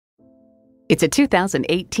It's a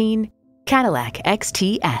 2018 Cadillac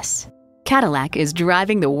XTS. Cadillac is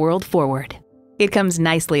driving the world forward. It comes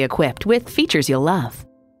nicely equipped with features you'll love.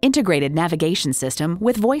 Integrated navigation system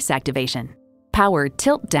with voice activation. Power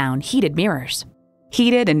tilt-down heated mirrors.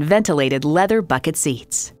 Heated and ventilated leather bucket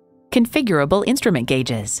seats. Configurable instrument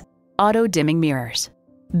gauges. Auto-dimming mirrors.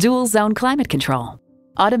 Dual-zone climate control.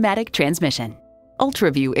 Automatic transmission.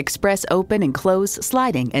 UltraView express open and close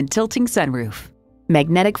sliding and tilting sunroof.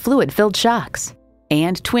 Magnetic fluid-filled shocks.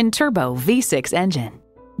 And twin-turbo V6 engine.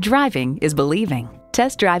 Driving is believing.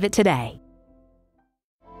 Test drive it today.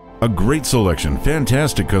 A great selection,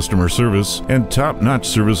 fantastic customer service, and top-notch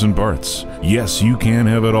service and parts. Yes, you can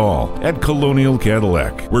have it all at Colonial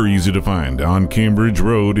Cadillac. We're easy to find on Cambridge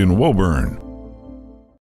Road in Woburn.